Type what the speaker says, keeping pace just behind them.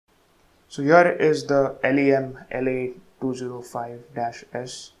So here is the LEM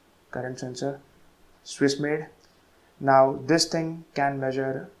LA205-S current sensor, Swiss made. Now this thing can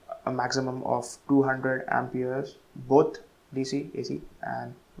measure a maximum of 200 amperes, both DC, AC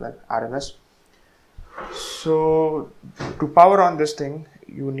and well RMS. So to power on this thing,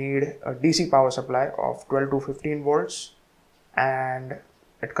 you need a DC power supply of 12 to 15 volts, and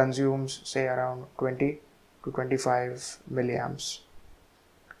it consumes say around 20 to 25 milliamps.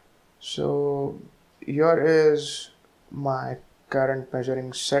 So here is my current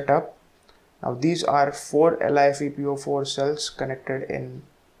measuring setup. Now these are 4 LiFePO4 cells connected in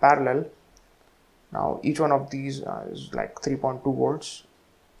parallel. Now each one of these is like 3.2 volts,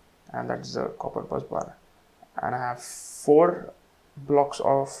 and that's the copper bus bar. And I have 4 blocks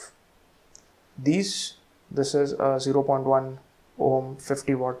of these. This is a 0.1 ohm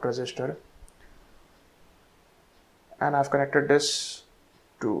 50 watt resistor, and I've connected this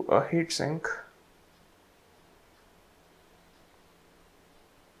to a heatsink.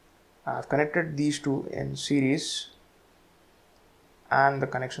 I've connected these two in series, and the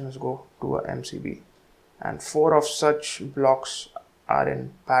connections go to a MCB, and 4 of such blocks are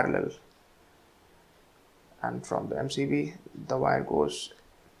in parallel, and from the MCB the wire goes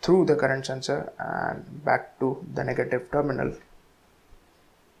through the current sensor and back to the negative terminal.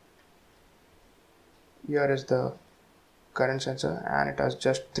 Here is the current sensor, and it has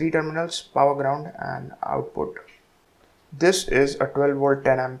just 3 terminals: power, ground and output. This is a 12 volt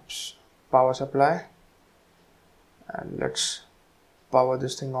 10 amps power supply, and let's power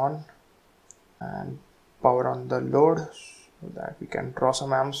this thing on and power on the load so that we can draw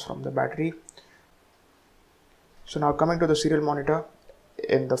some amps from the battery. So now coming to the serial monitor,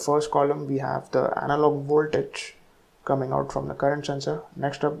 in the first column we have the analog voltage coming out from the current sensor.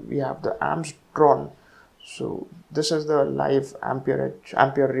 Next up we have the amps drawn. So this is the live ampere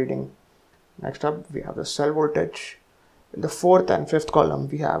reading. Next up we have the cell voltage. In the fourth and fifth column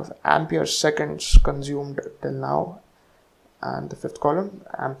we have ampere seconds consumed till now, and the fifth column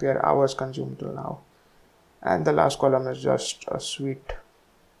ampere hours consumed till now, and the last column is just a sweet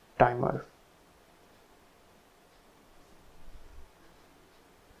timer.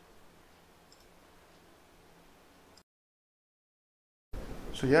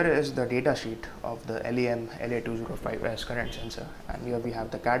 So here is the data sheet of the LEM LA205S current sensor, and here we have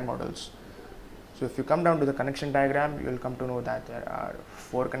the CAD models. So if you come down to the connection diagram, you will come to know that there are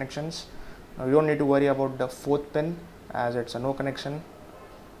 4 connections. Now you don't need to worry about the 4th pin, as it's a no connection,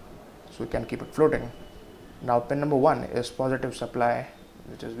 so we can keep it floating. Now pin number 1 is positive supply,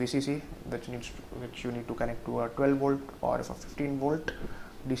 which is VCC, which you need to connect to a 12 volt or if a 15 volt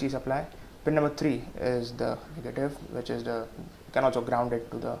DC supply. Pin number 3 is the negative, which is you can also ground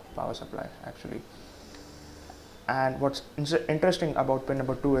it to the power supply actually. And what's interesting about pin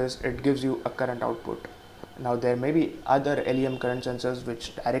number 2 is it gives you a current output. Now there may be other LEM current sensors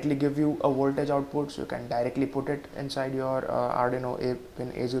which directly give you a voltage output, so you can directly put it inside your Arduino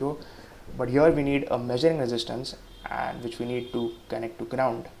pin A0, but here we need a measuring resistance, and which we need to connect to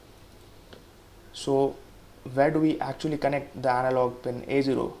ground. So where do we actually connect the analog pin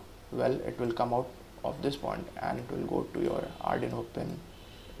A0? Well, it will come out of this point and it will go to your Arduino pin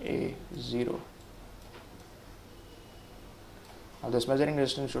A0. Now this measuring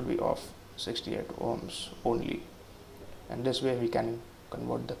resistance should be of 68 ohms only, and this way we can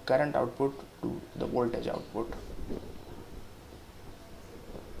convert the current output to the voltage output.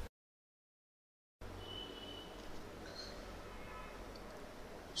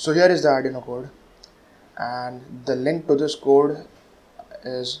 So here is the Arduino code, and the link to this code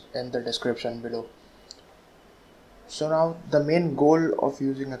is in the description below. So now the main goal of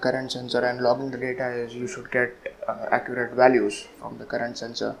using a current sensor and logging the data is you should get accurate values from the current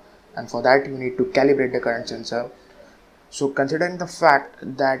sensor, and for that you need to calibrate the current sensor. So considering the fact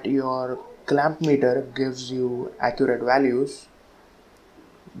that your clamp meter gives you accurate values,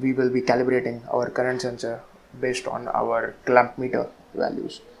 we will be calibrating our current sensor based on our clamp meter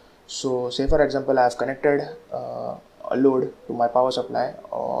values. So say for example I have connected a load to my power supply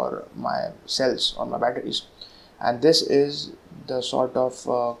or my cells on my batteries, and this is the sort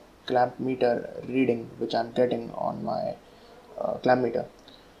of clamp meter reading which I'm getting on my clamp meter.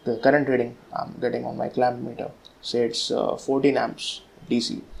 The current reading I'm getting on my clamp meter, say it's 14 amps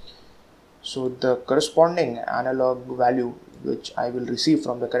DC. So the corresponding analog value which I will receive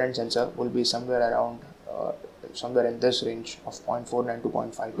from the current sensor will be somewhere around somewhere in this range of 0.49 to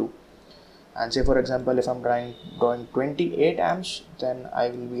 0.52. And say for example if I'm drawing 28 amps, then I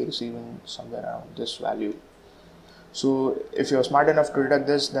will be receiving somewhere around this value. So if you're smart enough to deduct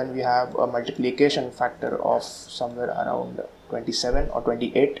this, then we have a multiplication factor of somewhere around 27 or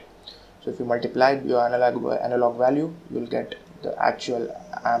 28, So if you multiply your analog value, you will get the actual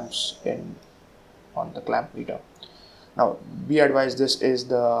amps in on the clamp meter. Now be advised, this is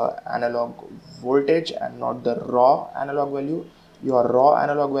the analog voltage and not the raw analog value. Your raw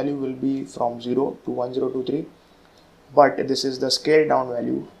analog value will be from 0 to 1023, but this is the scaled down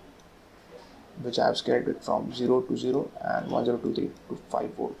value, which I have scaled it from 0 to 0 and 1023 to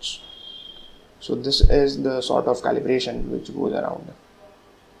 5 volts. So this is the sort of calibration which goes around.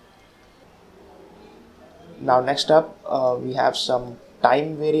 Now next up, we have some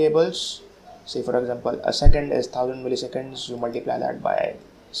time variables. Say for example, a second is 1000 milliseconds. You multiply that by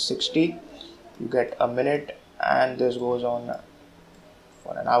 60, you get a minute, and this goes on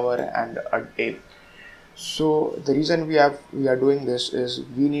for an hour and a day. So the reason we are doing this is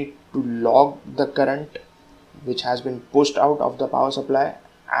we need to log the current which has been pushed out of the power supply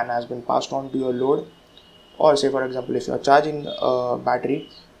and has been passed on to your load. Or say for example, if you are charging a battery,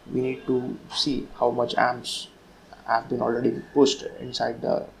 we need to see how much amps have been already pushed inside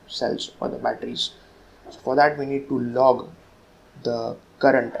the cells or the batteries. So for that we need to log the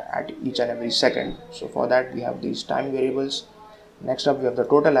current at each and every second. So for that we have these time variables. Next up we have the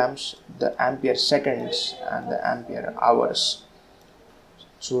total amps, the ampere seconds and the ampere hours.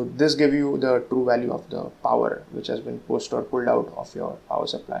 So this gives you the true value of the power which has been pushed or pulled out of your power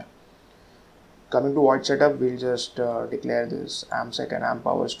supply. Coming to void setup, we'll just declare this amp sec and amp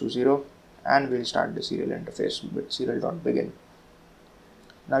hours to 0, and we'll start the serial interface with serial.begin.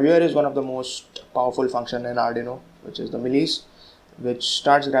 Now here is one of the most powerful function in Arduino, which is the millis, which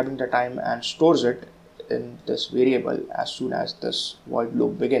starts grabbing the time and stores it in this variable as soon as this void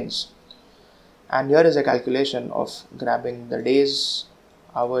loop begins. And here is a calculation of grabbing the days,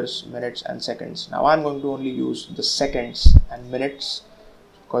 hours, minutes and seconds. Now I'm going to only use the seconds and minutes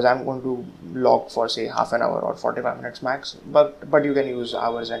because I'm going to log for say half an hour or 45 minutes max, but you can use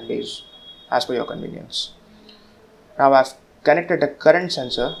hours and days as per your convenience. Now I've connected a current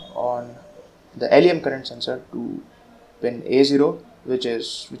sensor on the LEM current sensor to pin A0,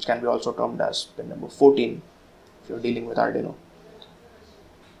 which can be also termed as pin number 14 if you're dealing with Arduino.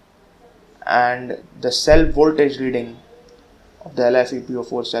 And the cell voltage reading of the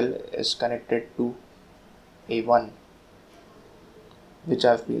LiFePO4 cell is connected to A1, which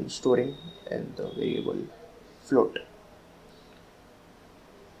I've been storing in the variable float.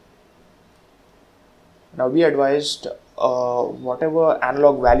 Now be advised, whatever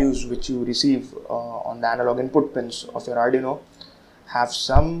analog values which you receive on the analog input pins of your Arduino have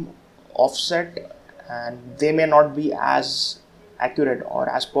some offset, and they may not be as accurate or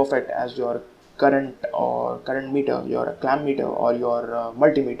as perfect as your current meter, your clamp meter or your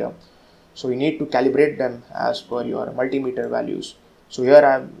multimeter. So you need to calibrate them as per your multimeter values. So here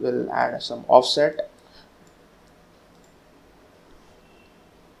I will add some offset.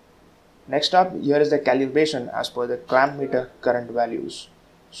 Next up, here is the calibration as per the clamp meter current values.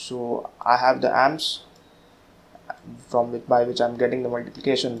 So I have the amps by which I am getting the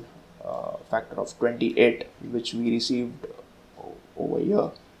multiplication factor of 28, which we received over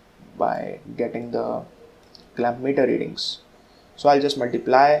here by getting the clamp meter readings. So I'll just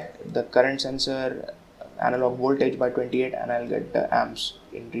multiply the current sensor analog voltage by 28 and I'll get the amps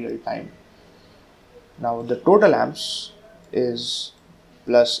in real time. Now the total amps is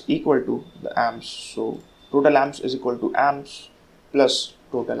plus equal to the amps. So total amps is equal to amps plus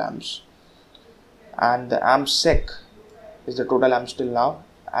total amps. And the amp sec is the total amps till now.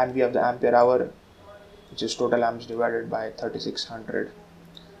 And we have the ampere hour, which is total amps divided by 3600.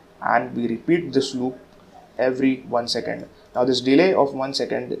 And we repeat this loop every 1 second. Now this delay of 1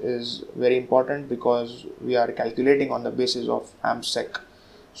 second is very important because we are calculating on the basis of amp sec.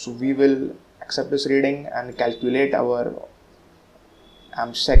 So we will accept this reading and calculate our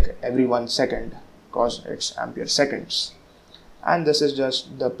amp sec every 1 second because it's ampere seconds. And this is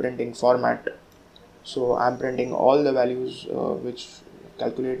just the printing format. So I'm printing all the values which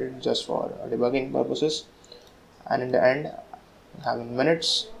calculated just for debugging purposes. And in the end, having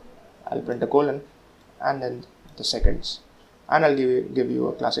minutes, I'll print a colon and then the seconds, and I'll give you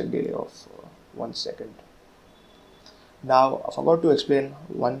a classic delay of 1 second. Now I forgot to explain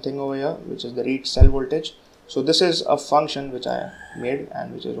one thing over here, which is the read cell voltage. So this is a function which I made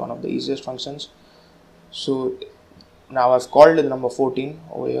and which is one of the easiest functions. So now I've called the number 14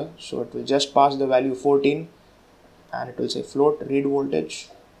 over here, so it will just pass the value 14 and it will say float read voltage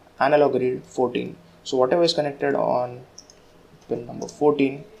analog read 14. So whatever is connected on pin number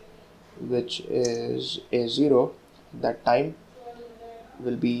 14, which is A0, that time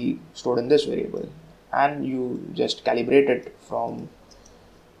will be stored in this variable, and you just calibrate it from,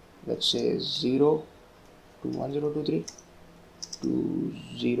 let's say, 0 to 1023 to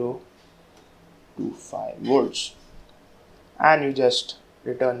 0 0.25 volts, and you just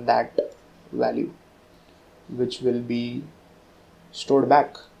return that value, which will be stored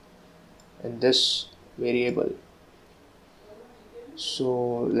back in this variable.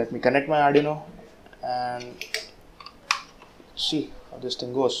 So let me connect my Arduino and see how this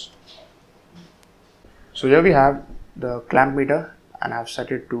thing goes. So here we have the clamp meter, and I've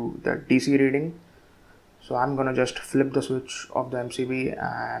set it to the DC reading. So I'm gonna just flip the switch of the MCB,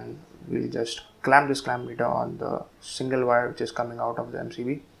 and we'll just clamp this clamp meter on the single wire which is coming out of the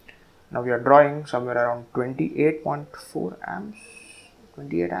MCB. Now we are drawing somewhere around 28.4 amps,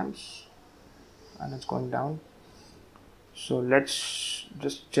 28 amps, and it's going down. So let's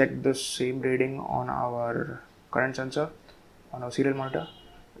just check the same reading on our current sensor on our serial monitor.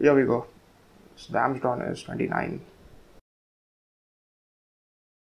 Here we go. So the amps drawn is 29.